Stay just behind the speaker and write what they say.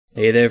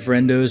Hey there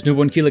friendos,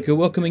 Newbornkilik here,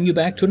 welcoming you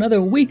back to another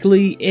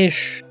weekly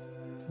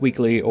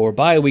or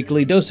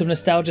bi-weekly dose of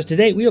nostalgia.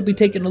 Today we will be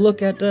taking a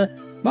look at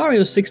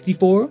Mario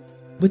 64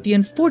 with the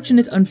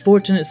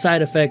unfortunate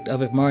side effect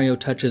of if Mario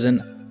touches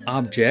an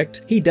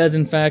object, he does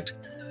in fact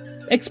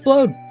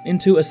explode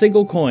into a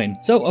single coin.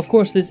 So of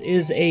course this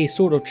is a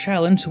sort of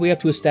challenge, so we have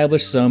to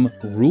establish some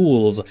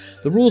rules.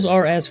 The rules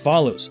are as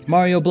follows. If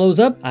Mario blows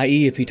up,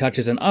 i.e. if he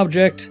touches an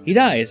object, he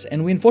dies,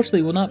 and we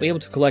unfortunately will not be able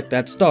to collect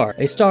that star.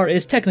 A star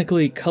is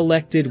technically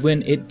collected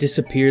when it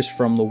disappears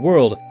from the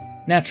world.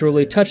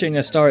 Naturally, touching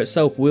a star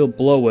itself will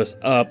blow us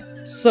up,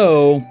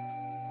 so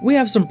we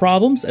have some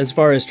problems as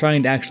far as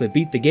trying to actually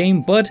beat the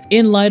game, but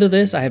in light of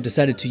this, I have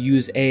decided to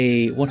use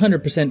a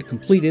 100%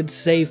 completed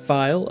save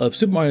file of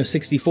Super Mario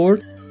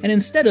 64, and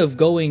instead of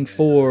going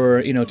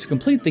for, to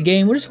complete the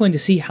game, we're just going to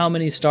see how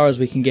many stars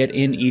we can get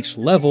in each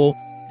level,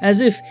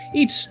 as if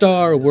each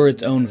star were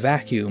its own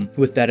vacuum.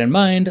 With that in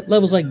mind,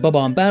 levels like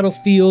Bob-omb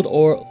Battlefield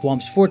or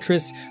Thwomp's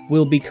Fortress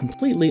will be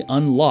completely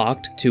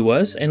unlocked to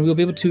us, and we'll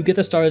be able to get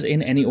the stars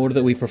in any order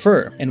that we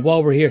prefer. And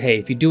while we're here, hey,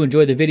 if you do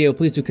enjoy the video,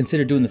 please do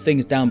consider doing the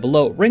things down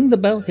below. Ring the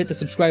bell, hit the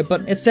subscribe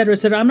button, etc,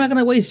 etc. I'm not going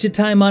to waste your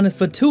time on it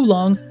for too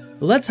long.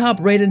 Let's hop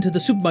right into the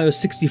Super Mario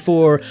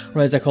 64,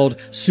 or as I called,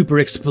 Super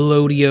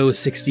Explodio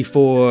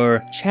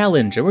 64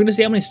 challenge, and we're going to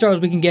see how many stars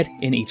we can get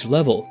in each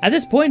level. At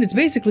this point, it's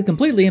basically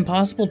completely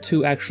impossible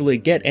to actually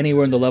get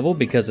anywhere in the level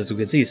because, as we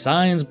can see,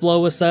 signs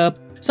blow us up.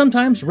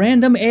 Sometimes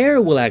random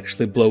air will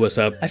actually blow us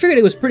up. I figured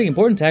it was pretty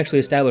important to actually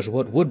establish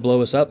what would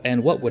blow us up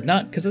and what would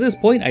not, because at this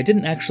point, I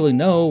didn't actually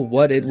know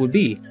what it would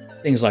be.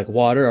 Things like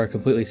water are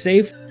completely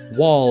safe.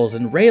 Walls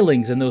and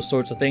railings and those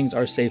sorts of things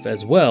are safe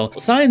as well.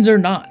 Signs are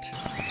not.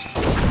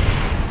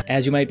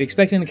 As you might be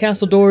expecting, the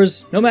castle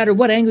doors, no matter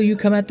what angle you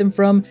come at them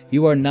from,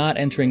 you are not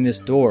entering this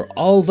door.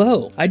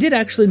 Although, I did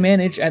actually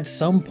manage at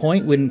some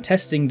point when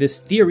testing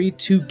this theory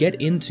to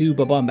get into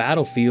Bob-omb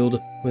Battlefield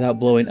without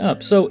blowing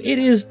up. So it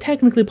is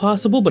technically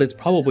possible, but it's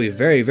probably a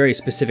very, very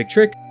specific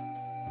trick.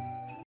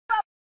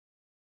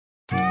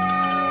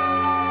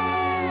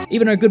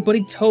 Even our good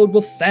buddy Toad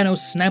will Thanos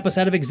snap us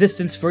out of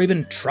existence for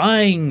even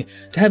trying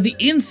to have the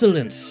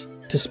insolence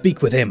to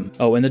speak with him.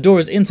 Oh, and the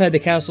doors inside the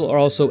castle are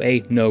also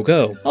a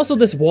no-go. Also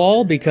this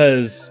wall,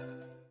 because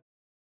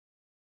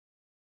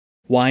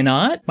why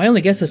not? My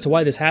only guess as to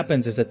why this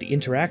happens is that the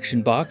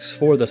interaction box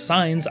for the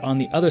signs on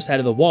the other side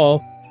of the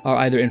wall are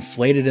either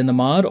inflated in the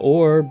mod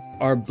or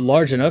are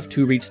large enough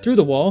to reach through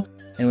the wall,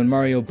 and when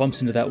Mario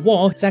bumps into that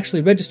wall, it's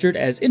actually registered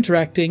as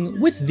interacting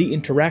with the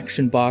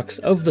interaction box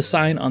of the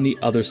sign on the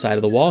other side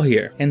of the wall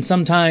here. And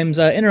sometimes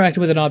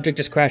interacting with an object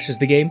just crashes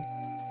the game,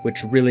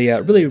 which really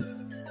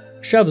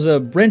shoves a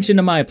wrench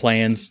into my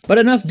plans. But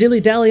enough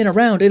dilly-dallying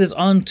around, it is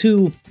on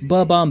to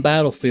Bob-omb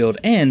Battlefield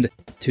and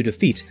to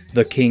defeat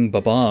the King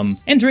Bob-omb.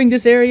 Entering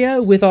this area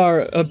with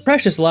our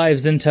precious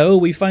lives in tow,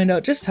 we find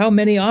out just how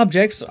many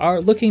objects are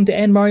looking to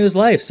end Mario's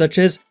life, such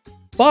as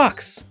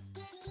Box,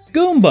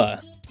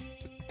 Goomba,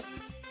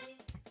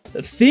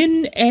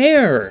 Thin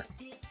Air.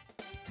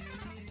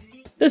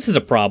 This is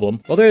a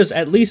problem. Well, there's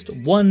at least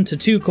 1 to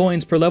 2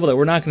 coins per level that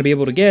we're not going to be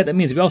able to get. That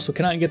means we also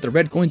cannot get the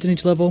red coins in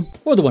each level,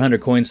 or the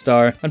 100 coin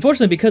star.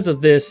 Unfortunately, because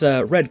of this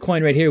red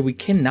coin right here, we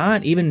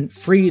cannot even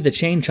free the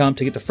chain chomp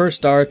to get the first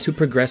star to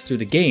progress through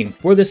the game.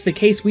 Were this the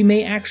case, we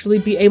may actually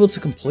be able to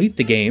complete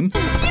the game.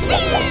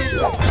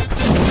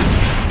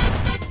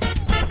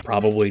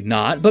 Probably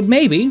not, but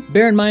maybe.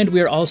 Bear in mind, we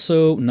are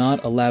also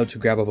not allowed to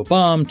grab up a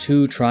bomb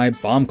to try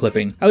bomb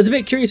clipping. I was a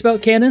bit curious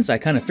about cannons. I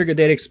kind of figured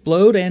they'd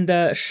explode,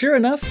 and sure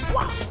enough,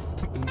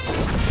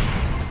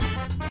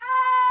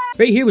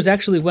 right here was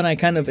actually when I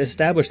kind of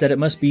established that it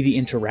must be the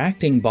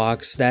interacting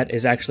box that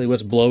is actually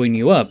what's blowing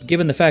you up.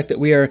 Given the fact that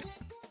we are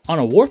on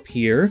a warp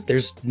here,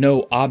 there's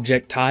no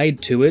object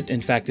tied to it.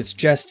 In fact, it's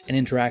just an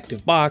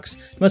interactive box.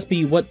 It must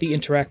be what the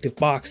interactive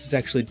box is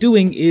actually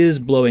doing is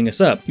blowing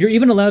us up. You're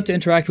even allowed to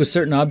interact with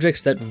certain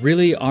objects that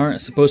really aren't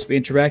supposed to be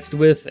interacted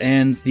with,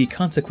 and the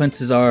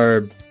consequences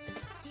are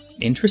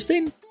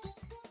interesting?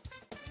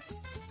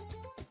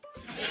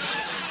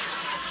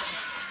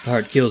 The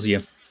heart kills you.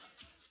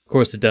 Of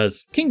course it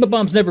does. King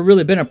Bob-omb's never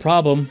really been a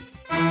problem.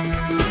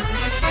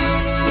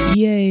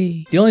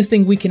 Yay! The only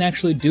thing we can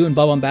actually do in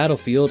Bob-omb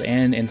Battlefield,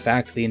 and in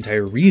fact the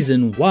entire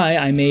reason why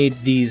I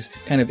made these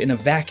kind of in a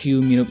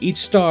vacuum, each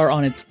star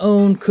on its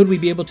own, could we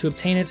be able to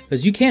obtain it?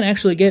 Because you can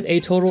actually get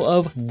a total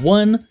of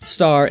 1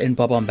 star in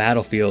Bob-omb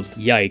Battlefield.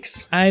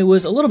 Yikes. I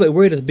was a little bit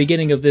worried at the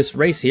beginning of this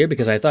race here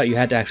because I thought you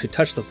had to actually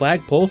touch the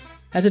flagpole.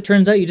 As it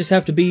turns out, you just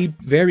have to be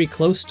very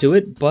close to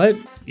it, but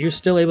you're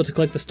still able to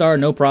collect the star,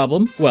 no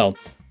problem. Well,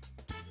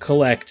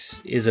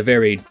 collect is a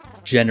very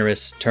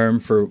generous term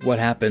for what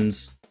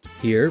happens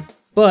here,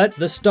 but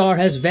the star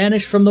has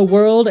vanished from the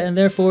world and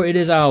therefore it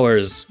is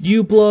ours.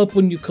 You blow up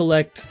when you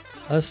collect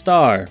a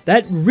star.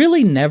 That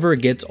really never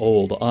gets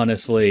old,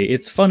 honestly.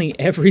 It's funny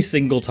every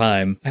single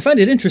time. I find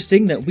it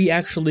interesting that we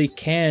actually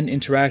can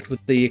interact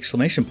with the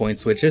exclamation point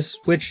switches,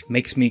 which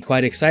makes me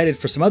quite excited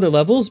for some other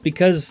levels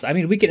because, I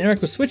mean, we can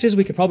interact with switches,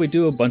 we could probably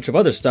do a bunch of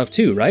other stuff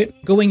too, right?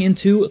 Going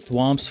into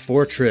Thwomp's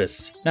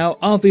Fortress. Now,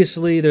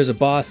 obviously, there's a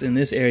boss in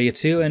this area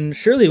too, and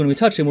surely when we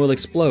touch him, we'll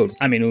explode.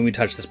 I mean, when we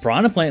touch this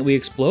piranha plant, we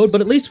explode,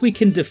 but at least we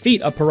can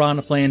defeat a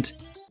piranha plant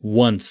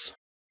once.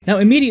 Now,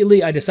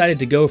 immediately I decided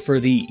to go for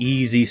the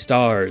easy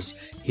stars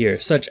here,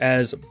 such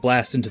as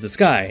Blast into the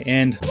Sky,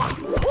 and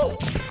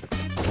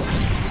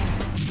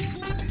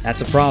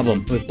that's a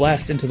problem. With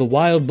Blast into the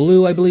Wild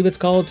Blue, I believe it's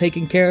called,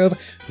 taken care of,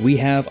 we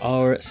have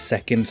our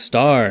second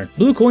star.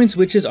 Blue coin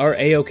switches are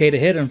a-okay to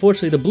hit.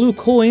 Unfortunately, the blue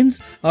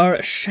coins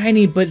are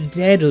shiny but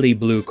deadly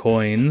blue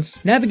coins.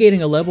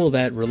 Navigating a level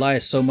that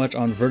relies so much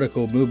on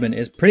vertical movement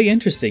is pretty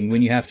interesting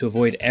when you have to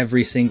avoid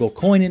every single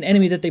coin and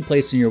enemy that they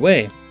place in your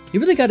way. You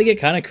really got to get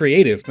kind of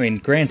creative. I mean,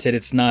 granted,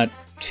 it's not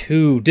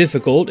too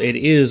difficult. It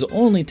is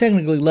only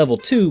technically level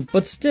 2,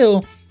 but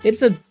still,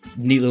 it's a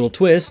neat little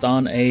twist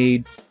on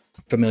a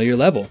familiar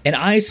level. And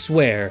I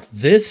swear,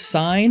 this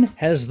sign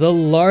has the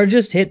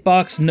largest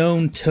hitbox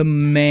known to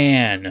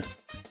man.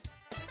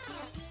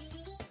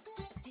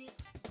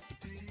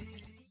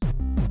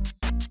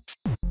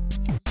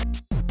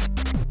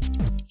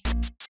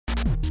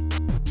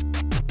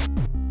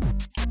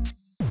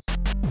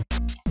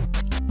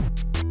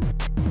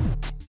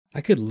 I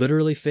could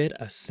literally fit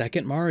a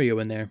second Mario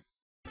in there.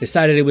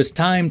 Decided it was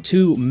time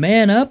to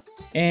man up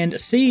and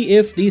see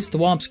if these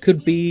thwomps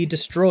could be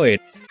destroyed.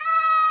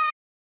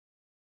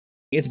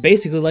 It's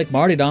basically like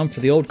Martyrdom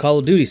for the old Call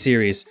of Duty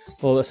series.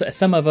 Well,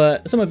 some of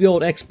you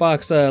old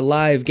Xbox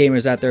Live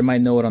gamers out there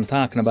might know what I'm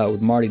talking about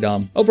with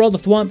Martyrdom. Overall, the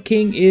Thwomp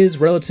King is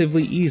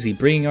relatively easy,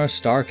 bringing our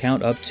star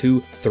count up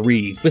to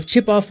 3. With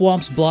Chip Off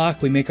Whomp's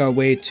block, we make our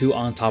way to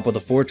on top of the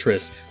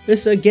fortress.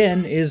 This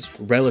again is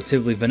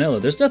relatively vanilla.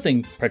 There's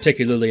nothing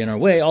particularly in our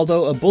way,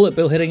 although a bullet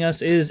bill hitting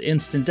us is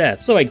instant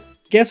death. So I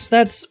guess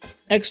that's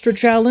extra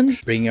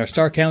challenge, bringing our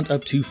star count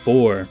up to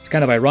 4. It's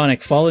kind of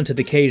ironic, Fall into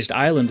the Caged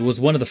Island was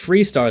one of the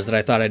free stars that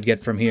I thought I'd get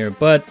from here,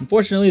 but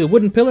unfortunately the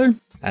wooden pillar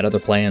had other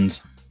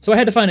plans. So I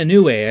had to find a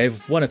new way. I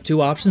have one of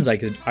two options. I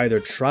could either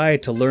try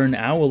to learn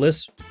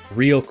Owless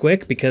real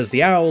quick, because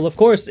the owl, of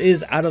course,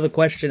 is out of the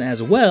question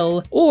as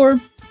well,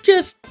 or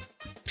just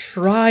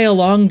try a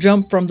long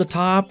jump from the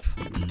top.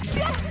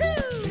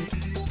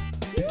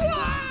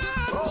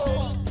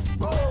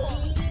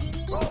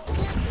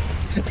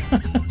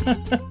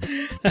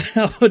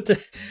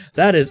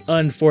 That is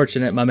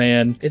unfortunate, my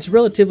man. It's a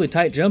relatively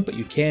tight jump, but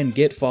you can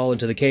fall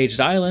into the Caged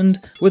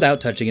Island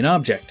without touching an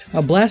object.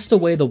 A blast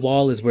away the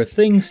wall is where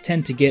things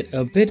tend to get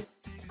a bit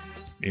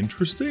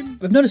interesting.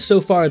 I've noticed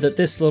so far that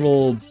this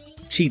little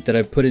cheat that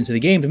I've put into the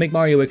game to make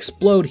Mario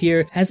explode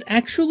here has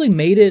actually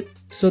made it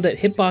so that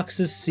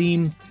hitboxes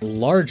seem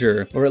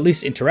larger, or at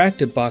least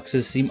interactive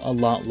boxes seem a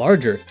lot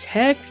larger.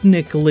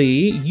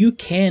 Technically, you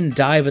can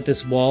dive at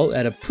this wall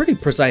at a pretty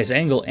precise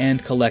angle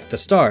and collect the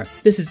star.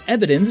 This is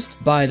evidenced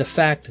by the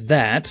fact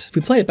that, if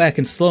we play it back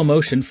in slow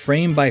motion,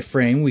 frame by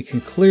frame, we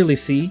can clearly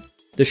see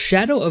the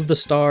shadow of the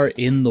star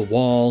in the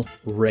wall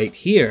right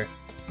here.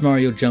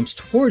 Mario jumps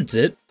towards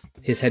it,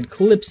 his head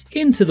clips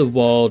into the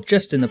wall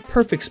just in the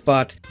perfect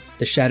spot.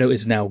 The shadow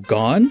is now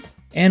gone,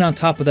 and on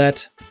top of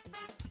that,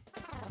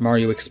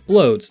 Mario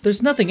explodes.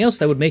 There's nothing else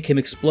that would make him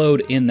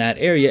explode in that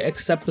area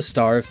except the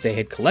star if they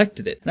had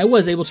collected it. And I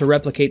was able to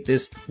replicate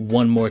this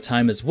one more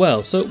time as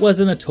well, so it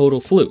wasn't a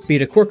total fluke. Be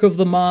it a quirk of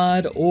the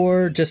mod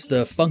or just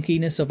the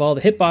funkiness of all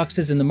the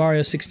hitboxes in the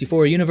Mario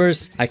 64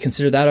 universe, I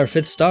consider that our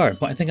 5th star.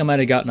 I think I might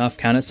have gotten off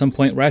count at some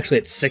point. We're actually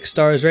at 6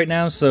 stars right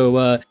now,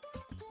 so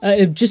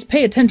just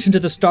pay attention to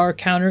the star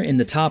counter in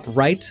the top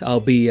right. I'll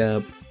be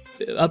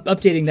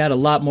updating that a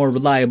lot more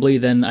reliably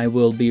than I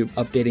will be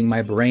updating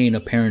my brain,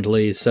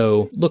 apparently,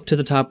 so look to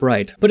the top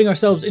right. Putting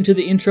ourselves into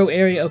the intro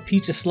area of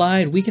Peach's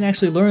Slide, we can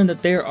actually learn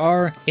that there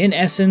are, in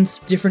essence,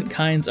 different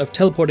kinds of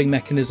teleporting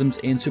mechanisms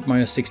in Super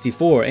Mario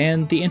 64,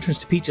 and the entrance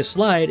to Peach's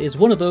Slide is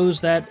one of those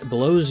that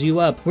blows you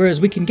up,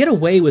 whereas we can get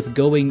away with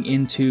going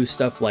into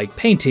stuff like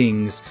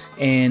paintings,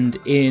 and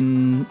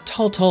in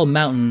Tall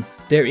Mountain,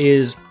 there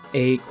is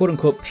a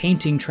quote-unquote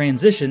painting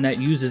transition that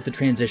uses the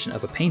transition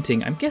of a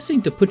painting. I'm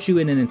guessing to put you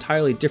in an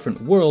entirely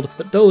different world,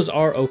 but those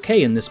are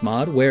okay in this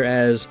mod,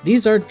 whereas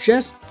these are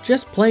just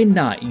plain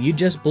not. You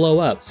just blow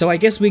up. So I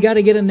guess we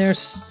gotta get in there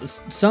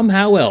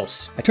somehow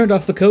else. I turned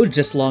off the code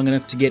just long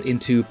enough to get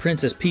into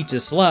Princess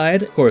Peach's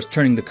Slide, of course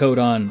turning the code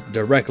on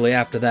directly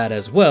after that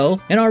as well,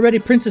 and already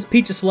Princess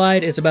Peach's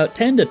Slide is about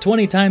 10 to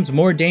 20 times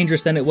more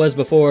dangerous than it was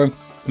before,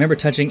 Remember,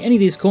 touching any of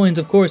these coins,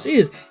 of course,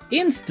 is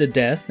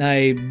insta-death.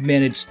 I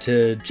managed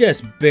to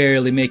just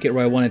barely make it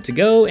where I wanted to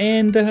go,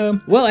 and,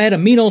 well, I had a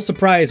mean old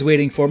surprise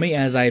waiting for me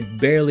as I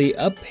barely,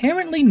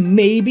 apparently,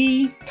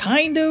 maybe,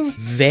 kind of,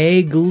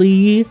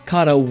 vaguely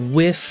caught a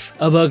whiff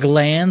of a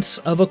glance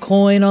of a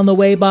coin on the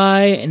way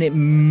by, and it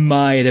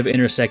might have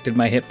intersected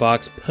my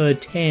hitbox,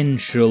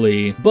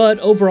 potentially. But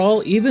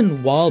overall,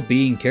 even while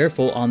being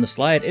careful on the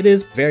slide, it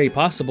is very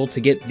possible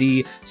to get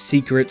the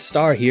secret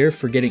star here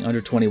for getting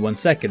under 21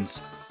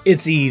 seconds.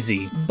 It's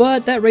easy.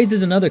 But that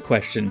raises another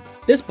question.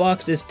 This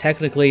box is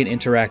technically an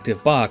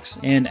interactive box,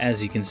 and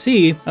as you can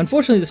see,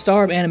 unfortunately the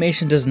star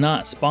animation does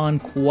not spawn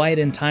quite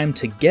in time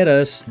to get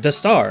us the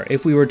star.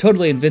 If we were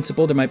totally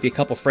invincible, there might be a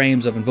couple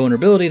frames of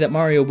invulnerability that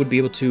Mario would be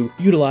able to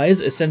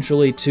utilize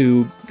essentially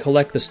to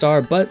collect the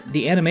star, but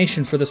the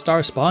animation for the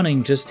star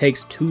spawning just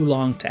takes too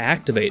long to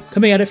activate.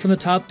 Coming at it from the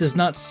top does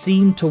not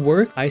seem to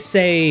work. I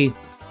say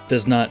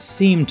does not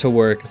seem to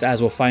work,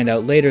 as we'll find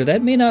out later,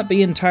 that may not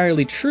be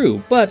entirely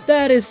true, but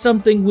that is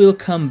something we'll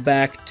come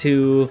back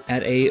to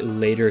at a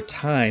later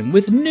time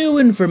with new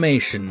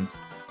information.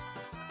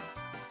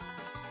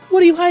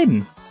 What are you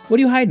hiding?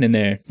 What are you hiding in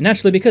there?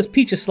 Naturally, because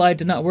Peach's slide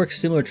did not work,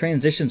 similar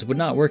transitions would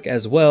not work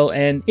as well,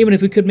 and even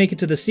if we could make it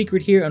to the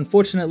secret here,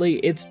 unfortunately,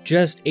 it's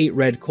just 8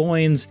 red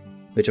coins,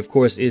 which of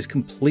course is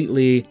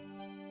completely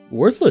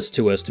worthless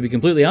to us, to be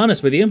completely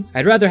honest with you.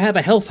 I'd rather have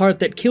a health heart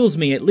that kills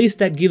me, at least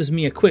that gives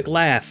me a quick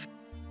laugh,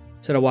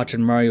 instead of watching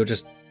Mario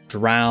just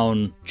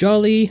drown.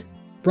 Jolly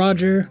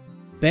Roger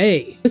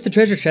Bay. With the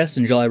treasure chest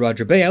in Jolly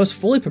Roger Bay, I was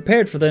fully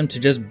prepared for them to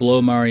just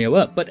blow Mario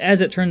up, but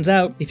as it turns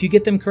out, if you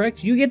get them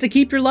correct, you get to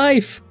keep your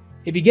life.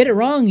 If you get it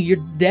wrong,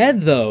 you're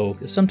dead though.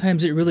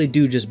 Sometimes it really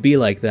do just be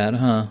like that,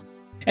 huh?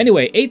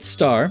 Anyway, 8th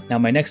star. Now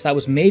my next thought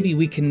was maybe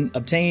we can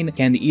obtain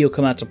Can the EO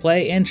come out to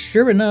play, and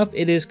sure enough,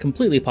 it is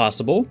completely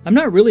possible. I'm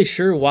not really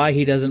sure why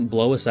he doesn't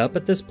blow us up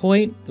at this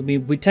point. I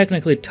mean, we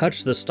technically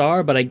touched the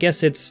star, but I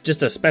guess it's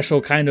just a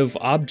special kind of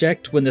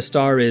object when the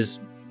star is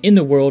in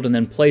the world and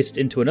then placed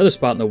into another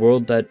spot in the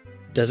world that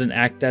doesn't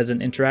act as an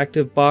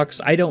interactive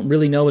box. I don't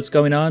really know what's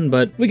going on,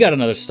 but we got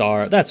another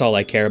star. That's all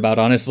I care about,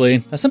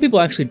 honestly. Now, some people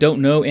actually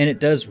don't know, and it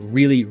does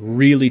really,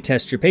 really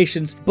test your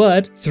patience,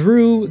 but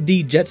through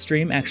the jet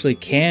stream actually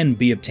can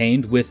be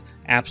obtained with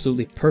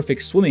absolutely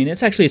perfect swimming.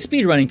 It's actually a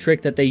speedrunning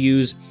trick that they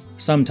use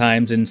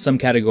sometimes in some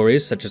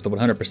categories, such as the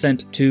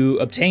 100%, to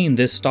obtain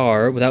this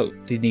star without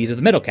the need of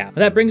the medal cap.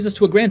 That brings us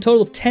to a grand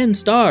total of 10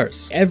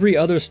 stars. Every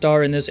other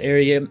star in this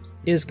area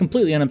is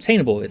completely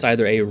unobtainable. It's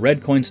either a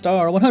red coin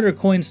star, a 100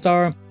 coin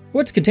star,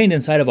 or it's contained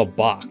inside of a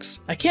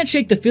box. I can't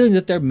shake the feeling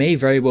that there may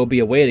very well be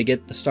a way to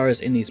get the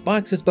stars in these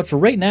boxes, but for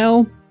right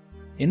now,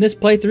 in this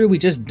playthrough, we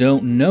just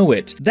don't know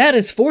it. That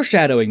is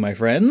foreshadowing, my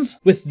friends.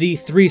 With the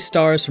 3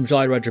 stars from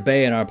Jolly Roger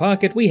Bay in our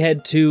pocket, we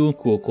head to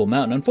Cool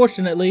Mountain.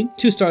 Unfortunately,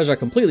 2 stars are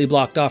completely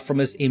blocked off from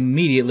us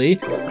immediately.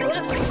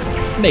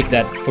 Make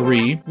that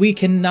 3. We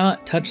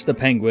cannot touch the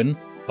penguin.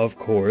 Of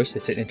course,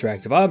 it's an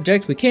interactive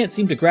object. We can't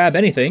seem to grab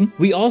anything.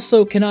 We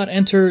also cannot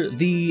enter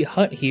the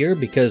hut here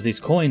because these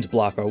coins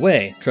block our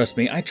way. Trust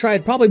me, I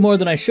tried probably more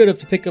than I should have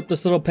to pick up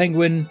this little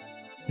penguin.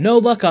 No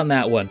luck on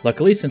that one.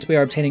 Luckily, since we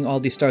are obtaining all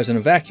these stars in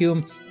a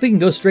vacuum, we can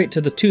go straight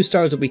to the 2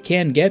 stars that we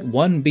can get,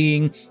 one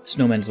being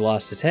Snowman's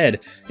lost his head.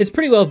 It's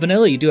pretty well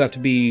vanilla. You do have to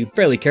be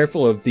fairly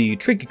careful of the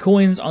tricky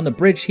coins on the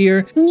bridge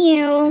here.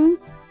 Meow.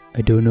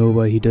 I don't know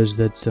why he does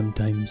that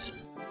sometimes.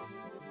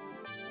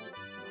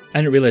 I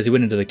didn't realize he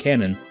went into the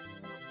cannon.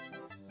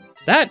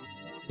 That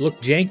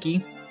looked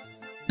janky.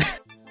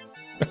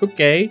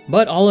 Okay,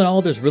 but all in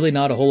all, there's really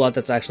not a whole lot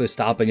that's actually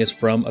stopping us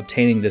from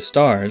obtaining this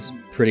star. It's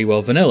pretty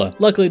well vanilla.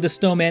 Luckily, the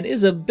snowman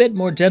is a bit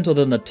more gentle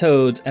than the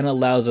toads and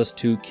allows us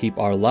to keep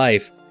our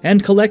life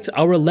and collect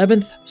our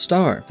 11th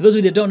star. For those of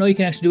you that don't know, you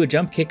can actually do a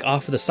jump kick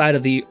off of the side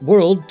of the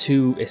world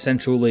to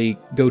essentially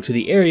go to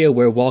the area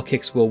where wall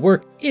kicks will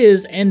work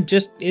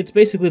it's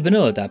basically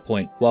vanilla at that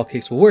point. Wall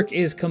kicks will work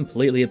is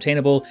completely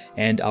obtainable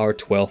and our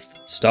 12th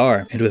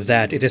star. And with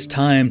that, it is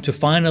time to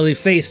finally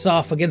face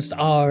off against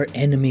our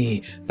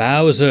enemy,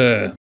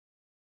 Bowser.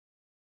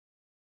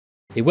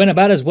 It went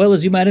about as well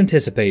as you might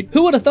anticipate.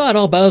 Who would have thought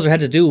all Bowser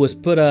had to do was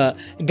put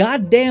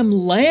goddamn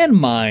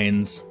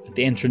landmines at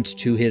the entrance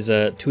to his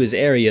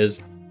areas?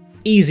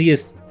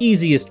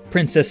 Easiest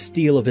princess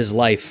steal of his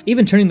life.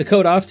 Even turning the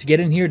code off to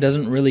get in here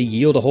doesn't really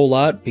yield a whole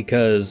lot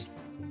because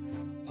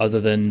other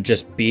than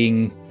just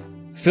being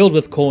filled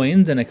with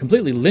coins and a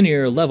completely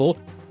linear level,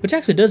 which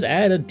actually does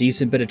add a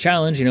decent bit of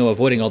challenge, you know,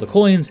 avoiding all the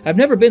coins. I've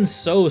never been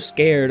so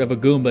scared of a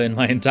Goomba in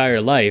my entire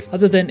life,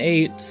 other than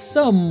a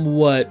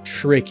somewhat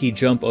tricky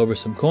jump over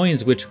some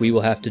coins, which we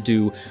will have to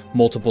do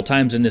multiple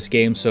times in this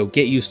game, so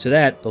get used to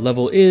that. The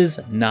level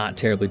is not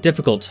terribly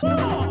difficult.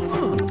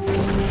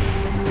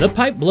 The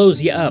pipe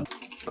blows you up.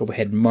 Go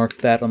ahead and mark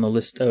that on the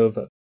list of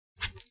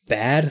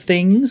bad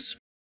things.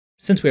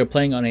 Since we are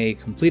playing on a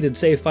completed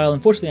save file,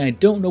 unfortunately I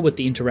don't know what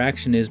the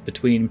interaction is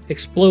between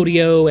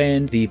Explodio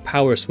and the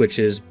power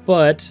switches,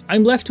 but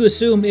I'm left to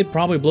assume it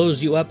probably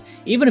blows you up.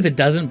 Even if it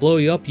doesn't blow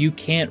you up, you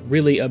can't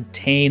really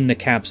obtain the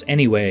caps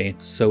anyway,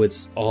 so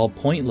it's all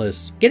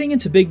pointless. Getting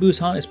into Big Boo's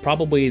Haunt is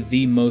probably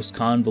the most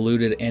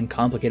convoluted and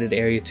complicated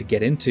area to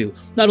get into,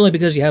 not only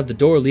because you have the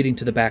door leading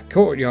to the back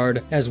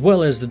courtyard, as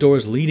well as the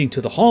doors leading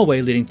to the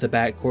hallway leading to the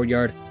back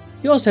courtyard.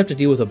 You also have to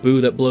deal with a boo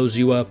that blows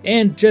you up,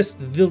 and just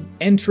the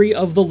entry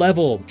of the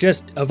level,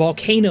 just a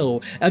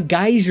volcano, a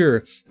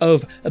geyser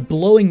of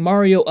blowing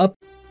Mario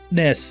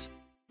upness.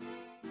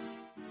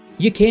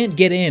 You can't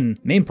get in.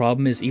 Main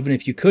problem is, even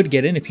if you could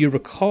get in, if you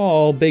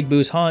recall Big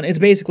Boo's Haunt, it's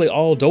basically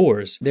all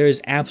doors. There is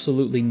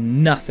absolutely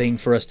nothing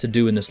for us to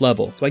do in this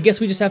level. So I guess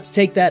we just have to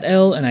take that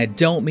L, and I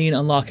don't mean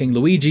unlocking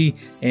Luigi,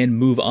 and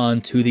move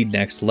on to the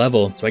next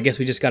level. So I guess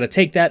we just gotta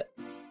take that.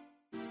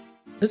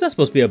 There's not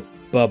supposed to be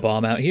a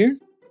bomb out here.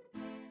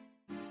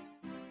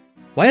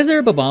 Why is there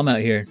a bomb out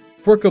here?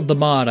 Quirk of the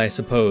mod, I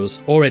suppose.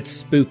 Or it's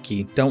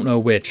spooky, don't know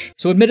which.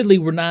 So admittedly,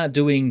 we're not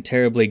doing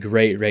terribly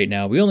great right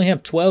now. We only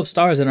have 12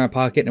 stars in our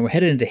pocket and we're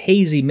headed into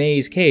Hazy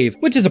Maze Cave,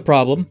 which is a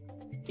problem.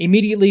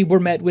 Immediately, we're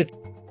met with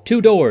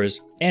 2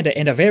 doors and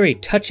a very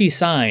touchy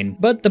sign.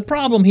 But the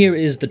problem here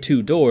is the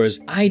 2 doors.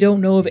 I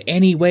don't know of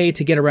any way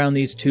to get around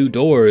these 2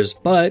 doors,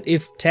 but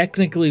if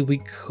technically we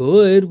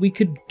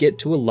could get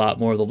to a lot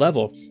more of the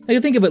level. I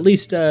can think of at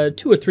least 2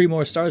 or 3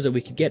 more stars that we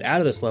could get out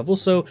of this level,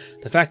 so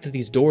the fact that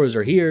these doors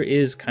are here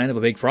is kind of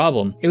a big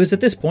problem. It was at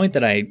this point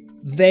that I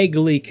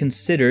vaguely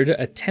considered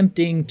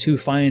attempting to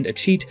find a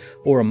cheat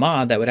or a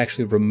mod that would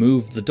actually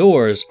remove the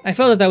doors. I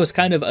felt that that was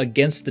kind of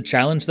against the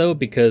challenge though,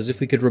 because if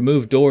we could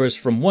remove doors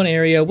from one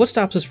area, what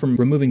stops us from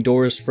removing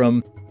doors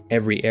from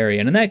every area?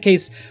 And in that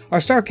case,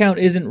 our star count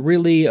isn't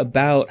really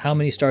about how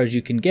many stars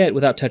you can get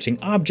without touching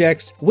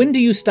objects. When do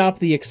you stop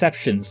the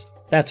exceptions?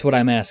 That's what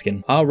I'm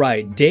asking. All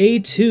right, day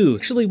 2.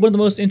 Actually, one of the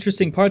most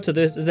interesting parts of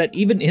this is that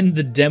even in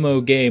the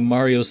demo game,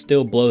 Mario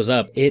still blows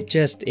up.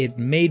 It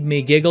made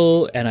me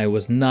giggle, and I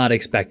was not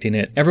expecting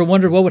it. Ever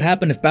wondered what would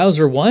happen if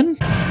Bowser won?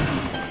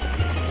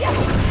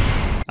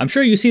 I'm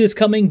sure you see this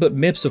coming, but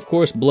Mips of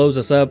course blows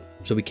us up,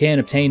 so we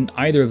can't obtain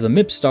either of the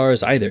Mip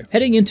stars either.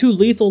 Heading into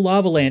Lethal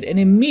Lava Land, and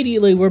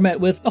immediately we're met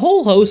with a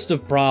whole host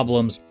of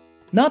problems.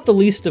 Not the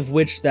least of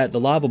which that the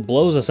lava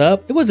blows us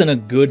up. It wasn't a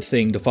good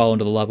thing to fall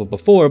into the lava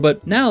before,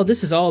 but now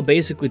this is all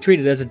basically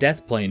treated as a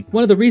death plane.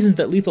 One of the reasons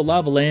that Lethal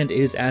Lava Land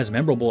is as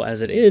memorable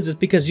as it is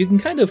because you can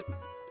kind of,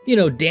 you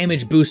know,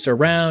 damage boost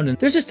around, and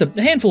there's just a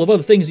handful of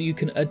other things that you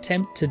can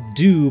attempt to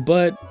do,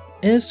 but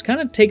it kind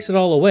of takes it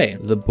all away.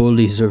 The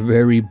bullies are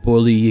very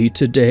bully-y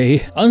today.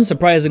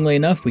 Unsurprisingly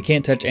enough, we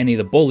can't touch any of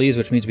the bullies,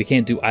 which means we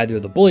can't do either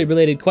of the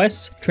bully-related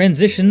quests.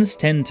 Transitions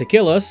tend to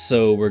kill us,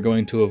 so we're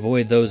going to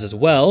avoid those as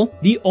well.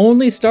 The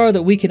only star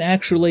that we can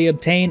actually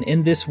obtain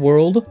in this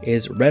world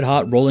is Red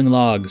Hot Rolling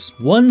Logs.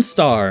 1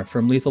 star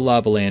from Lethal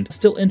Lava Land.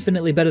 Still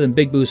infinitely better than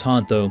Big Boo's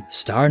Haunt though.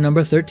 Star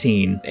number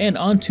 13. And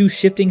on to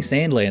Shifting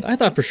Sandland. I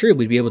thought for sure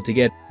we'd be able to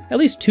get at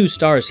least 2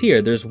 stars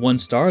here. There's 1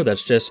 star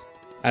that's just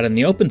out in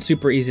the open,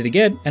 super easy to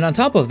get, and on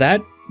top of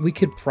that, we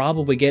could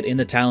probably get in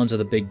the talons of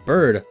the big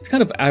bird. It's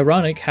kind of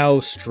ironic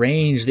how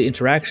strange the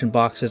interaction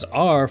boxes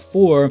are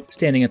for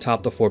standing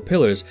atop the 4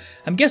 pillars.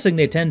 I'm guessing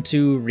they tend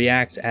to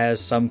react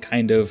as some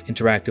kind of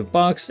interactive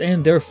box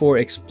and therefore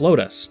explode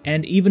us.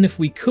 And even if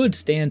we could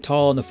stand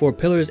tall on the 4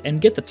 pillars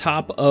and get the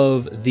top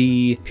of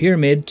the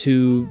pyramid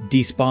to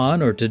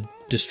despawn or to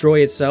destroy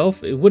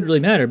itself, it wouldn't really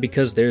matter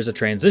because there's a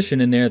transition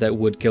in there that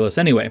would kill us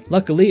anyway.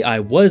 Luckily, I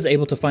was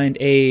able to find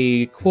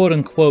a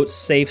quote-unquote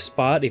safe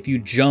spot. If you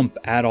jump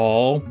at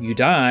all, you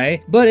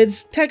die, but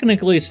it's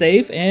technically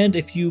safe, and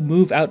if you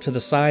move out to the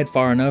side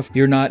far enough,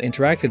 you're not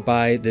interacted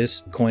by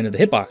this coin of the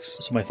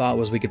hitbox. So my thought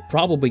was we could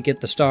probably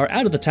get the star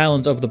out of the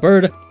talons of the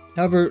bird.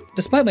 However,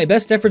 despite my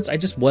best efforts, I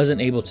just wasn't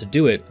able to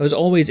do it. I was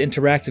always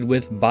interacted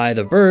with by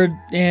the bird,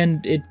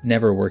 and it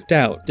never worked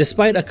out,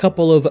 despite a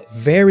couple of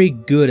very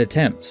good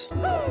attempts.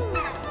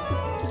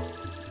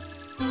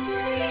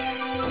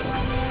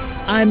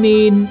 I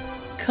mean,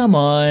 come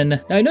on.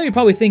 Now, I know you're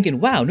probably thinking,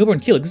 wow,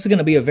 Newbornkilik, this is going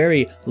to be a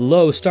very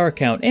low star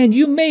count, and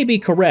you may be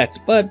correct,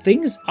 but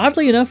things,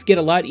 oddly enough, get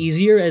a lot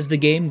easier as the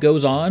game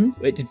goes on,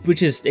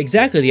 which is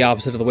exactly the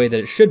opposite of the way that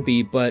it should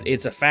be, but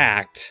it's a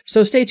fact.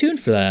 So stay tuned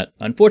for that.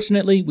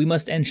 Unfortunately, we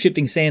must end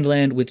Shifting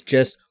Sandland with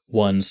just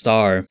 1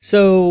 star.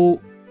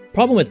 So,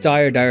 problem with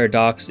Dire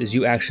Docks is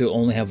you actually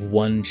only have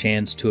 1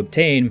 chance to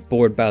obtain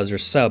Board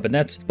Bowser's sub, and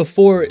that's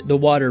before the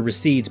water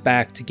recedes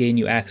back to gain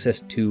you access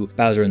to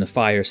Bowser in the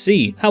Fire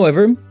Sea.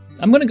 However,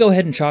 I'm going to go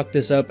ahead and chalk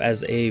this up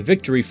as a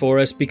victory for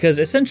us because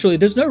essentially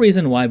there's no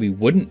reason why we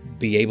wouldn't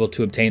be able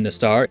to obtain the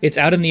star. It's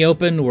out in the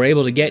open, we're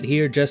able to get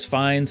here just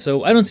fine,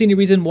 so I don't see any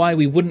reason why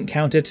we wouldn't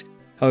count it.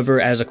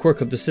 However, as a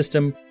quirk of the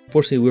system,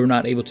 fortunately we were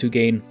not able to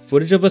gain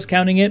footage of us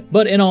counting it,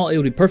 but in all, it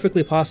would be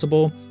perfectly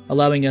possible,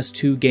 allowing us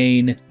to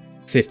gain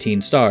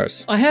 15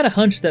 stars. I had a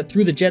hunch that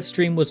through the jet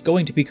stream was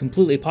going to be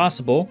completely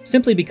possible,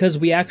 simply because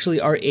we actually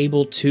are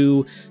able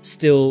to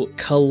still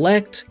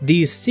collect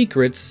these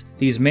secrets,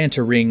 these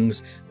manta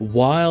rings,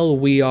 while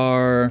we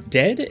are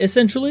dead,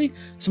 essentially.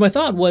 So my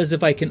thought was,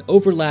 if I can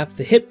overlap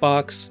the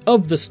hitbox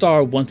of the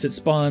star once it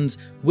spawns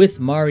with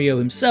Mario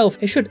himself,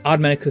 it should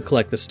automatically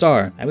collect the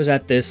star. I was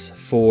at this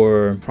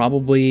for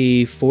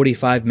probably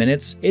 45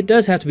 minutes. It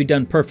does have to be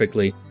done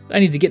perfectly. I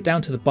need to get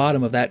down to the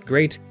bottom of that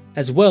grate,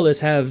 as well as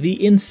have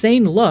the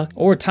insane luck,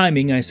 or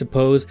timing I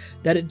suppose,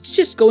 that it's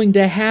just going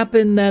to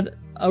happen that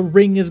a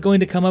ring is going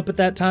to come up at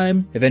that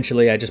time.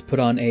 Eventually I just put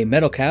on a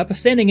metal cap.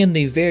 Standing in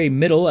the very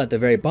middle at the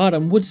very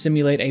bottom would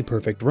simulate a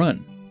perfect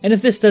run. And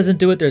if this doesn't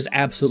do it, there's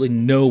absolutely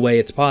no way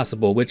it's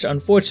possible, which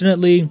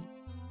unfortunately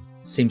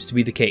seems to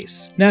be the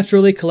case.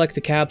 Naturally, collect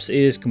the caps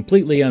is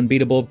completely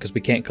unbeatable because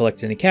we can't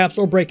collect any caps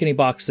or break any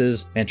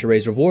boxes. Manta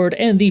Ray's reward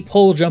and the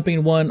pole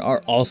jumping one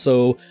are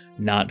also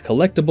not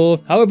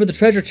collectible. However, the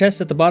treasure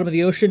chest at the bottom of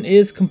the ocean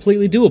is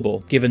completely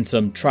doable, given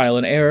some trial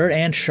and error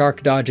and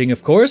shark dodging,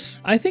 of course.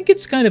 I think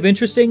it's kind of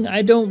interesting.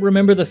 I don't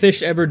remember the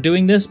fish ever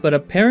doing this, but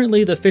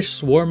apparently the fish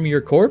swarm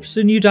your corpse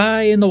and you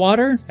die in the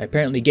water. I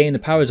apparently gain the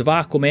powers of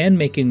Aquaman,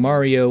 making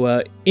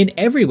Mario in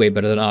every way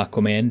better than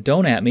Aquaman.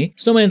 Don't at me.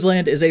 Snowman's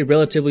Land is a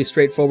relatively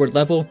straightforward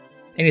level.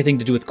 Anything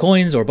to do with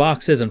coins or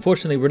boxes,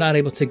 unfortunately, we're not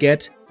able to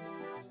get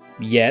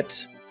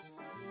yet.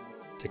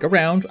 Stick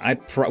around.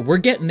 We're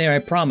getting there, I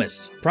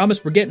promise.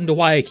 Promise we're getting to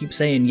why I keep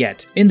saying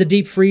yet. In the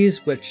Deep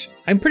Freeze, which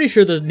I'm pretty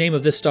sure the name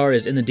of this star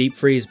is In the Deep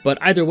Freeze, but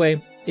either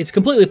way, it's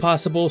completely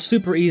possible.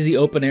 Super easy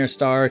open air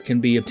star can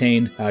be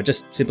obtained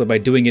just simply by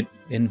doing it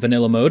in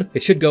vanilla mode.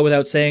 It should go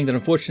without saying that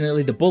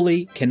unfortunately the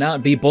bully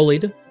cannot be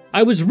bullied.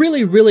 I was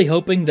really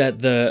hoping that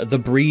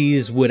the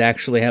breeze would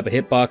actually have a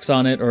hitbox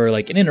on it, or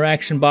like an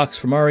interaction box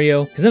for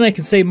Mario, because then I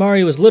can say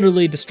Mario is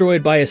literally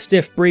destroyed by a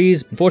stiff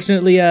breeze.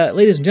 Unfortunately,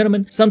 ladies and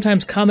gentlemen,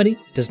 sometimes comedy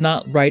does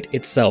not write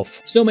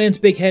itself. Snowman's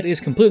big head is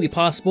completely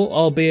possible,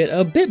 albeit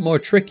a bit more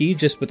tricky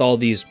just with all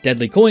these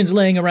deadly coins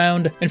laying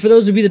around. And for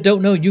those of you that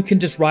don't know, you can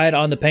just ride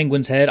on the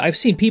penguin's head. I've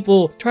seen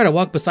people try to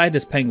walk beside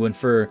this penguin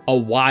for a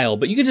while,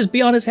 but you can just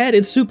be on his head.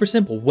 It's super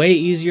simple, way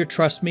easier,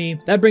 trust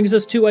me. That brings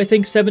us to, I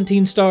think,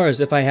 17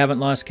 stars if I haven't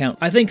lost count.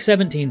 I think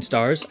 17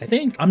 stars. I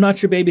think. I'm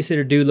not your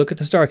babysitter, dude. Look at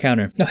the star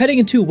counter. Now, heading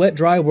into Wet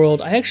Dry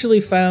World, I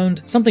actually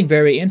found something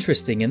very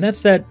interesting, and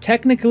that's that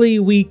technically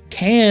we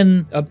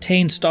can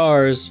obtain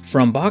stars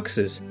from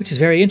boxes, which is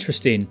very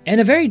interesting and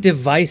a very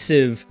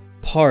divisive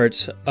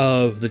part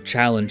of the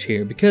challenge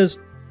here, because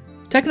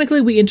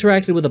technically we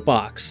interacted with a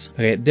box.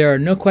 Okay, there are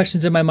no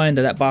questions in my mind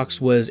that that box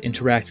was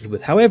interacted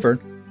with. However,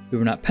 we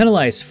were not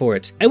penalized for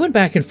it. I went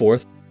back and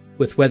forth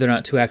with whether or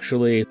not to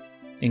actually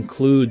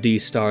include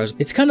these stars.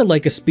 It's kind of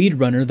like a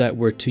speedrunner that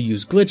were to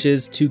use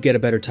glitches to get a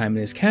better time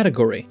in this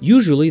category.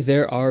 Usually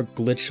there are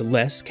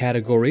glitch-less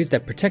categories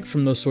that protect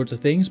from those sorts of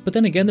things, but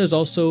then again there's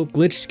also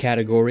glitched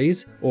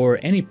categories, or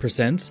any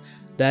percents,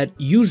 that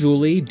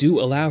usually do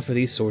allow for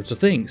these sorts of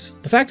things.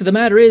 The fact of the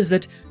matter is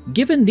that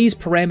given these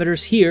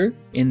parameters here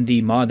in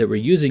the mod that we're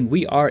using,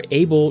 we are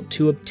able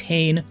to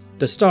obtain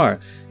the star.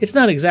 It's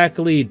not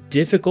exactly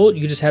difficult,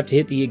 you just have to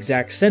hit the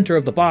exact center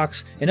of the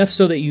box, enough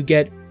so that you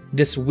get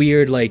this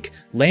weird like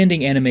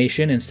landing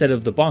animation instead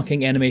of the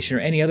bonking animation or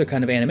any other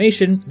kind of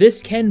animation.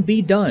 This can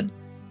be done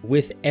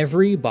with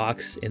every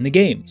box in the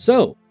game.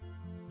 So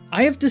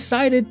I have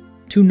decided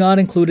to not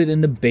include it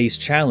in the base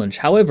challenge.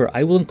 However,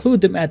 I will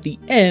include them at the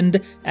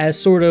end as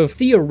sort of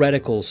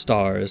theoretical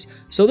stars.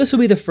 So this will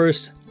be the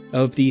first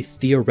of the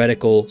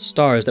theoretical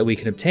stars that we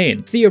can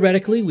obtain.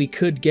 Theoretically, we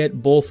could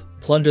get both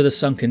Plunder the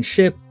Sunken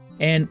Ship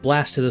and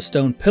Blast to the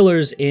Stone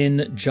Pillars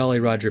in Jolly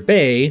Roger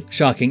Bay,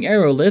 Shocking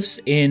Arrow Lifts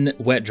in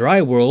Wet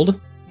Dry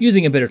World.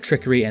 Using a bit of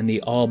trickery and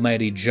the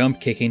almighty jump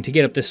kicking to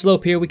get up the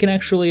slope here, we can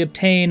actually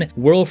obtain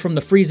Whirl from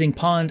the Freezing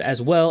Pond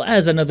as well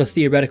as another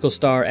theoretical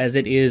star, as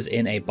it is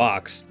in a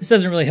box. This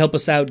doesn't really help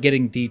us out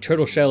getting the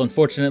turtle shell,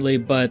 unfortunately,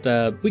 but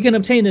we can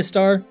obtain this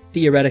star.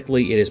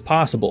 Theoretically, it is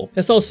possible.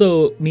 This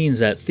also means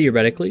that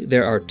theoretically,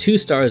 there are 2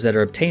 stars that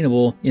are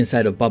obtainable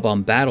inside of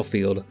Bob-omb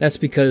Battlefield. That's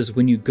because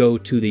when you go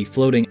to the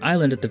floating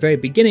island at the very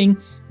beginning,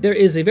 there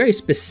is a very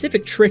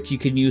specific trick you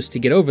can use to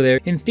get over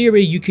there. In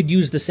theory, you could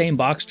use the same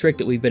box trick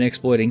that we've been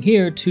exploiting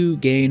here to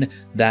gain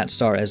that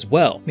star as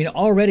well. I mean,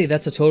 already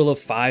that's a total of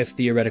 5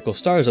 theoretical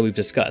stars that we've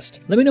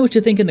discussed. Let me know what you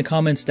think in the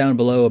comments down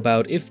below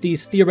about if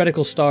these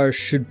theoretical stars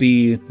should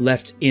be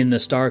left in the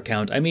star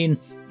count. I mean,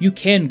 you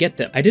can get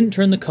them. I didn't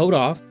turn the code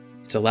off.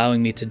 It's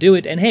allowing me to do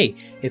it, and hey,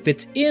 if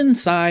it's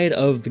inside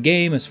of the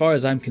game, as far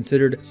as I'm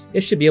considered,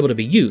 it should be able to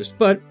be used,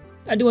 but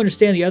I do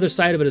understand the other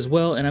side of it as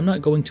well, and I'm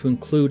not going to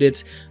include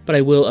it, but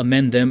I will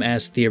amend them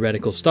as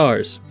theoretical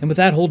stars. And with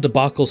that whole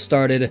debacle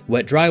started,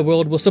 Wet Dry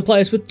World will supply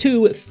us with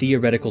 2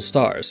 theoretical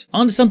stars.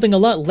 On to something a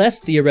lot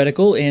less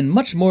theoretical and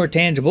much more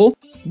tangible.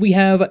 We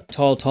have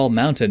Tall Tall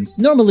Mountain.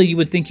 Normally you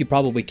would think you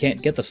probably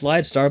can't get the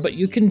slide star, but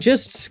you can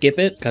just skip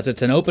it because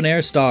it's an open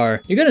air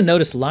star. You're gonna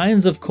notice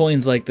lines of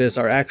coins like this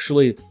are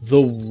actually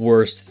the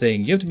worst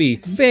thing. You have to be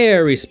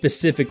very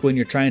specific when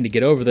you're trying to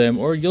get over them,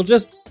 or you'll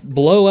just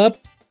blow up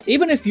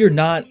even if you're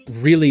not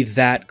really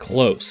that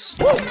close.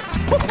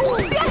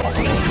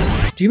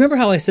 Do you remember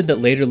how I said that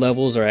later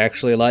levels are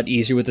actually a lot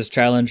easier with this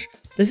challenge?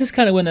 This is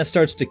kind of when that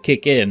starts to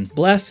kick in.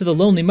 Blast to the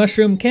Lonely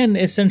Mushroom can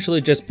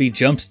essentially just be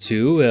jumped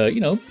to, you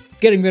know,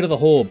 getting rid of the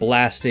whole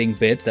blasting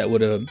bit that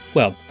would have,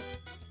 well,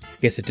 I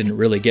guess it didn't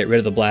really get rid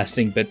of the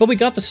blasting bit, but we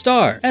got the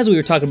star. As we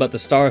were talking about the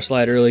star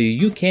slide earlier,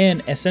 you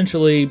can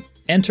essentially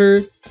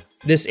enter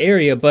this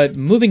area, but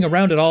moving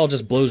around at all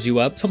just blows you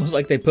up. It's almost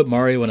like they put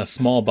Mario in a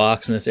small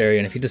box in this area,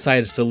 and if he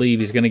decides to leave,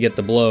 he's gonna get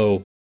the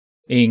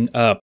blowing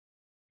up.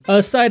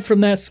 Aside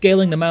from that,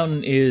 scaling the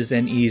mountain is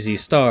an easy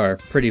star,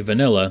 pretty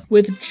vanilla.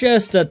 With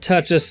just a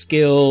touch of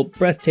skill,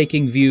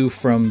 breathtaking view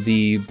from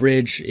the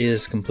bridge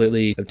is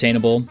completely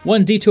obtainable.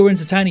 One detour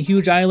into Tiny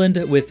Huge Island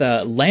with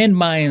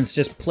landmines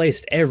just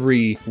placed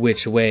every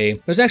which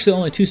way. There's actually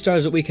only 2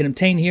 stars that we can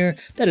obtain here.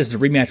 That is the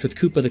rematch with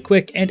Koopa the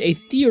Quick and a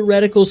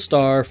theoretical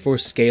star for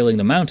scaling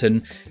the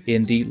mountain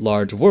in the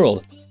large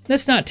world.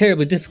 That's not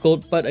terribly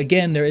difficult, but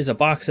again, there is a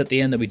box at the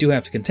end that we do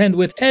have to contend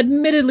with.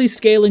 Admittedly,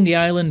 scaling the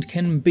island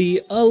can be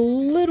a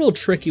little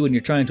tricky when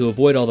you're trying to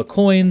avoid all the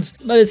coins,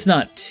 but it's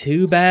not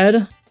too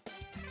bad.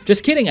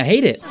 Just kidding, I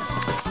hate it.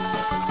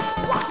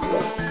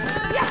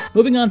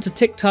 Moving on to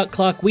TikTok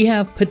Clock, we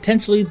have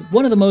potentially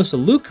one of the most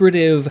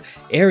lucrative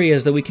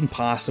areas that we can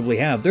possibly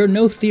have. There are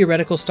no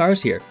theoretical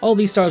stars here. All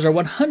these stars are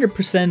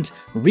 100%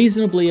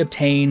 reasonably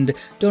obtained.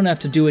 Don't have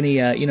to do any,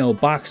 you know,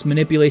 box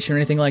manipulation or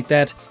anything like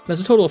that. There's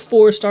a total of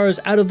 4 stars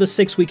out of the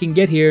 6 we can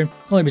get here.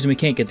 The only reason we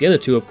can't get the other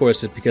 2, of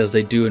course, is because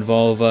they do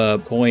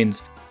involve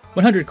coins.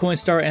 100 coin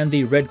star and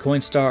the red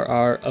coin star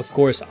are, of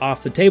course,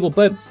 off the table,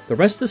 but the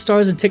rest of the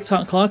stars in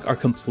TikTok Clock are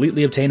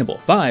completely obtainable.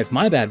 5,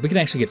 my bad, we can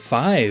actually get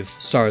 5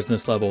 stars in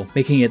this level,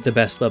 making it the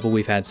best level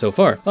we've had so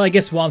far. Well, I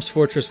guess Swamp's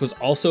Fortress was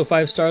also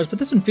 5 stars, but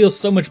this one feels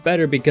so much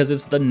better because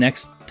it's the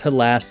next to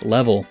last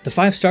level. The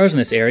 5 stars in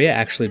this area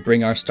actually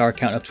bring our star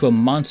count up to a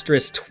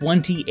monstrous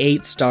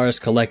 28 stars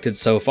collected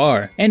so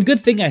far. And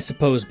good thing, I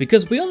suppose,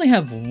 because we only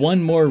have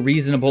 1 more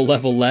reasonable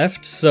level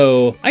left,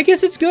 so I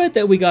guess it's good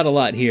that we got a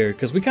lot here,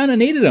 because we kind of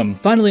needed them.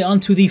 Finally, on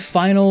to the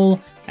final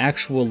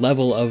actual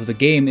level of the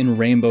game in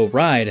Rainbow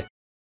Ride. I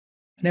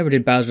never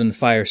did Bowser in the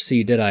Fire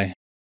Sea, did I?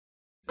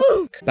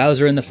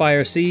 Bowser in the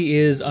Fire Sea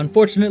is,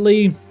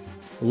 unfortunately,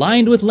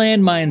 lined with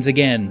landmines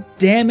again.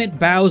 Damn it,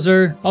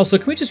 Bowser. Also,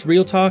 can we just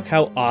real talk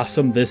how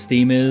awesome this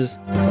theme is?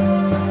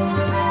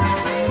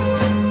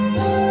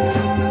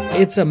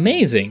 It's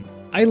amazing.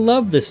 I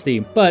love this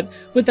theme, but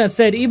with that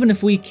said, even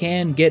if we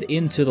can get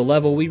into the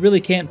level, we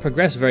really can't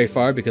progress very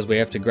far because we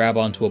have to grab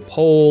onto a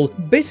pole,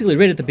 basically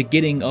right at the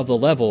beginning of the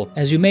level.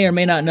 As you may or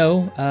may not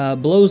know,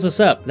 blows us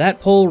up.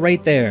 That pole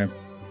right there.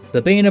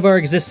 The bane of our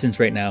existence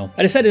right now.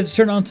 I decided to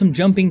turn on some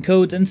jumping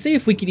codes and see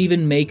if we could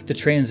even make the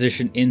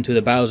transition into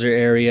the Bowser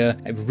area.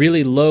 I have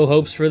really low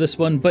hopes for this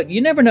one, but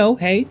you never know.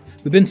 Hey,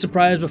 we've been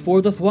surprised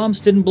before. The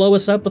Thwomps didn't blow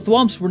us up. The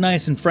Thwomps were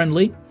nice and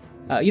friendly.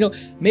 You know,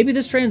 maybe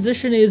this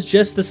transition is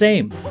just the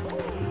same.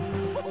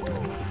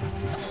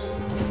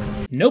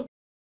 Nope.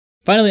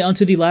 Finally,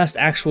 onto the last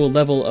actual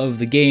level of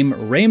the game,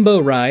 Rainbow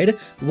Ride.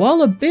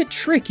 While a bit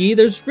tricky,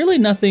 there's really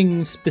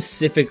nothing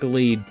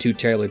specifically too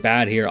terribly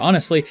bad here.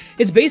 Honestly,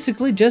 it's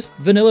basically just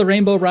vanilla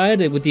Rainbow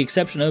Ride, with the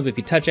exception of if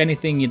you touch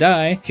anything, you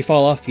die. If you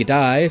fall off, you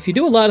die. If you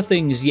do a lot of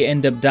things, you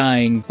end up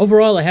dying.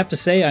 Overall, I have to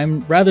say,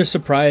 I'm rather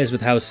surprised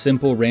with how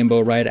simple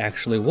Rainbow Ride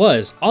actually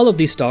was. All of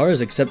these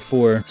stars, except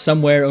for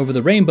Somewhere Over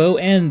the Rainbow,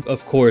 and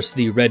of course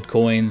the red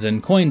coins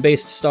and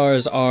coin-based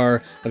stars,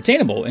 are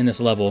obtainable in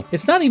this level.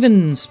 It's not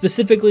even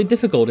specifically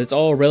difficult. It's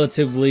all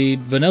relatively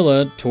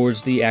vanilla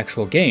towards the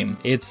actual game.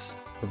 It's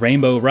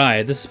Rainbow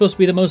Ride. This is supposed to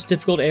be the most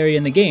difficult area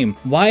in the game.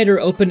 Wider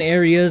open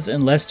areas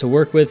and less to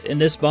work with in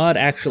this mod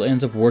actually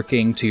ends up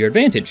working to your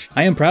advantage.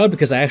 I am proud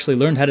because I actually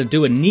learned how to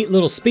do a neat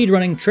little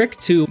speedrunning trick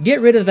to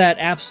get rid of that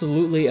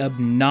absolutely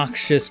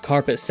obnoxious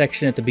carpet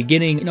section at the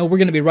beginning. You know, we're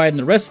going to be riding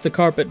the rest of the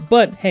carpet,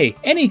 but hey,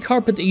 any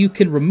carpet that you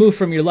can remove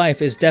from your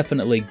life is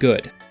definitely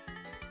good.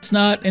 It's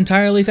not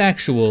entirely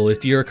factual.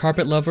 If you're a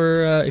carpet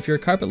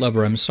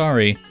lover, I'm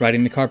sorry.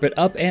 Riding the carpet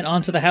up and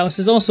onto the house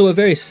is also a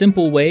very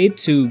simple way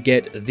to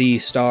get the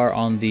star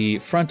on the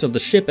front of the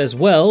ship as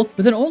well.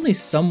 With an only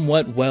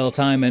somewhat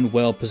well-timed and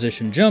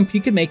well-positioned jump,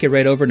 you can make it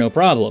right over no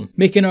problem.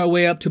 Making our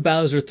way up to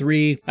Bowser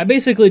 3, I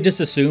basically just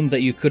assumed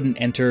that you couldn't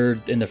enter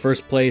in the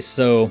first place,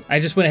 so I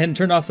just went ahead and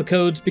turned off the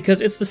codes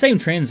because it's the same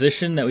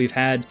transition that we've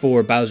had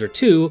for Bowser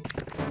 2.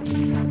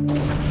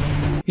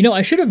 You know,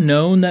 I should have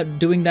known that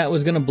doing that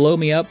was gonna blow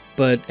me up,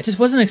 but I just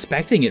wasn't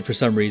expecting it for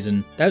some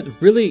reason. That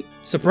really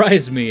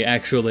surprised me,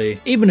 actually.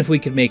 Even if we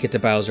could make it to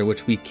Bowser,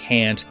 which we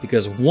can't,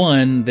 because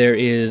one, there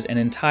is an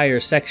entire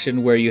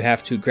section where you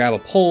have to grab a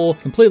pole,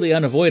 completely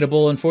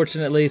unavoidable,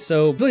 unfortunately,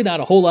 so really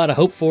not a whole lot of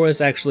hope for us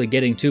actually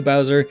getting to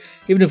Bowser.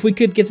 Even if we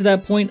could get to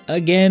that point,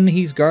 again,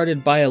 he's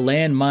guarded by a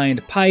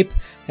landmined pipe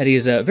that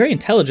he's very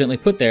intelligently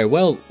put there.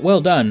 Well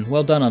done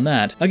on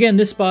that. Again,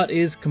 this spot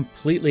is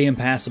completely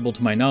impassable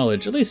to my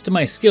knowledge, at least to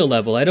my skill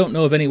level. I don't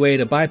know of any way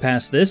to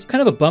bypass this.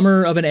 Kind of a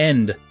bummer of an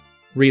end.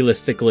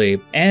 realistically.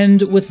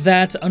 And with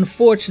that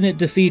unfortunate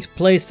defeat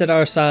placed at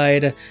our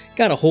side,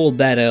 gotta hold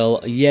that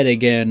L yet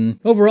again.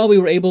 Overall, we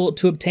were able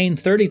to obtain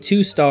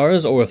 32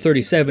 stars, or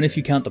 37 if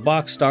you count the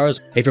box stars.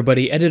 Hey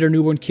everybody, Editor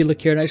Newbornkilik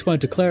here, and I just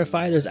wanted to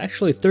clarify there's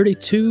actually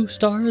 32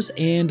 stars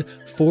and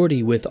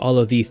 40 with all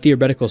of the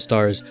theoretical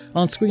stars.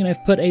 On screen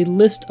I've put a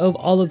list of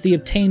all of the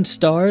obtained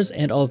stars,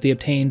 and all of the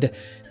obtained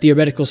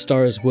theoretical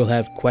stars will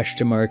have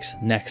question marks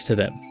next to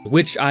them.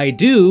 Which I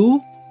do,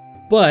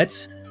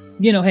 but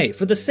you know, hey,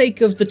 for the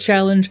sake of the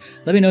challenge,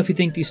 let me know if you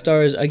think these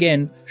stars,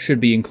 again, should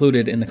be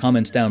included in the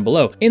comments down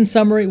below. In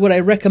summary, would I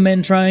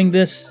recommend trying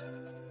this?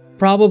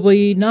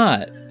 Probably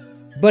not.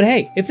 But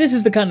hey, if this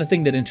is the kind of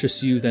thing that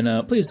interests you,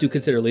 then please do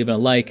consider leaving a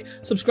like,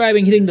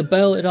 subscribing, hitting the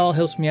bell. It all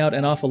helps me out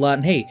an awful lot.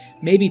 And hey,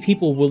 maybe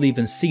people will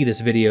even see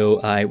this video.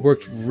 I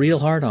worked real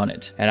hard on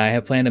it, and I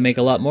have planned to make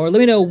a lot more. Let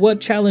me know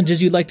what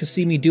challenges you'd like to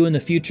see me do in the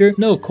future.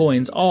 No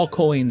coins, all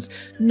coins.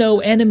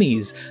 No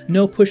enemies.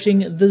 No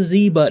pushing the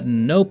Z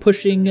button. No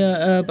pushing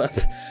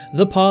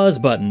the pause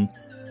button.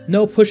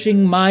 No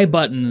pushing my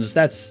buttons.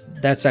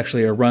 That's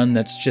actually a run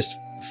that's just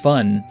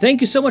fun.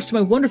 Thank you so much to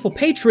my wonderful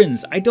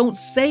patrons. I don't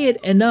say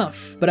it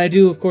enough, but I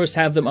do of course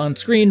have them on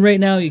screen right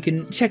now. You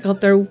can check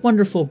out their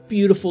wonderful,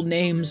 beautiful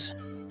names.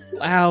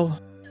 Wow.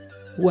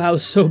 Wow,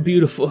 so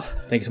beautiful.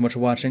 Thank you so much for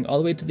watching all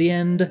the way to the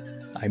end.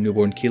 I'm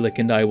Newbornkilik,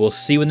 and I will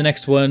see you in the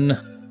next one.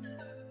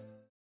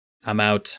 I'm out.